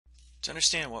To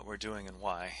understand what we're doing and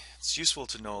why, it's useful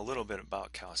to know a little bit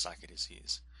about Kawasaki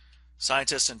disease.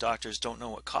 Scientists and doctors don't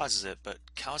know what causes it, but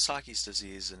Kawasaki's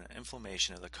disease is an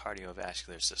inflammation of the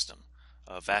cardiovascular system,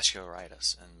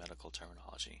 vascularitis in medical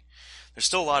terminology. There's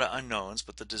still a lot of unknowns,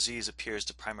 but the disease appears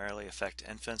to primarily affect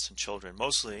infants and children,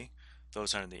 mostly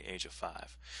those under the age of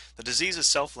 5. The disease is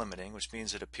self-limiting, which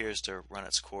means it appears to run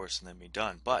its course and then be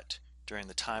done, but during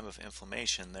the time of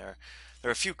inflammation, there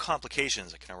are a few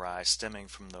complications that can arise stemming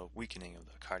from the weakening of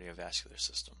the cardiovascular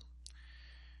system.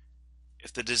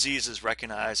 If the disease is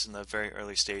recognized in the very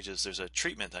early stages, there's a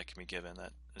treatment that can be given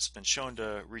that has been shown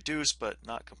to reduce but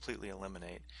not completely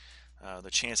eliminate the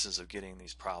chances of getting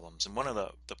these problems. And one of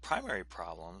the primary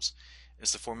problems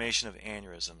is the formation of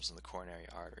aneurysms in the coronary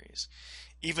arteries.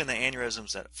 Even the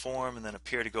aneurysms that form and then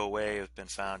appear to go away have been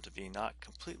found to be not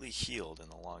completely healed in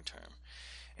the long term.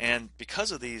 And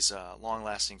because of these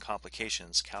long-lasting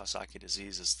complications, Kawasaki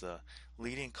disease is the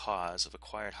leading cause of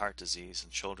acquired heart disease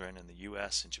in children in the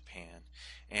US and Japan.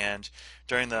 And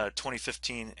during the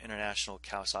 2015 International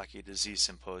Kawasaki Disease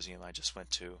Symposium I just went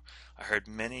to, I heard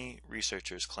many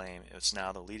researchers claim it's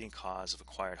now the leading cause of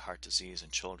acquired heart disease in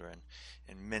children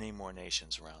in many more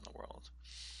nations around the world.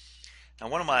 Now,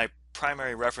 one of my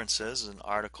primary references is an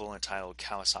article entitled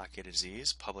Kawasaki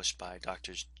Disease, published by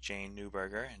Dr. Jane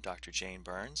Newberger and Dr. Jane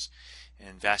Burns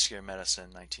in Vascular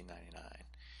Medicine 1999.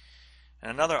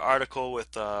 And another article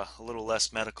with a little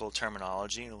less medical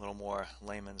terminology and a little more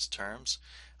layman's terms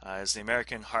is the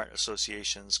American Heart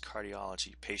Association's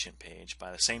Cardiology Patient Page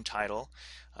by the same title,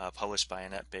 published by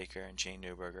Annette Baker and Jane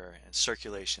Newberger in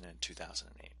Circulation in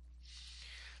 2008.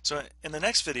 So in the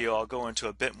next video, I'll go into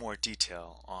a bit more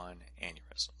detail on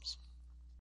aneurysms.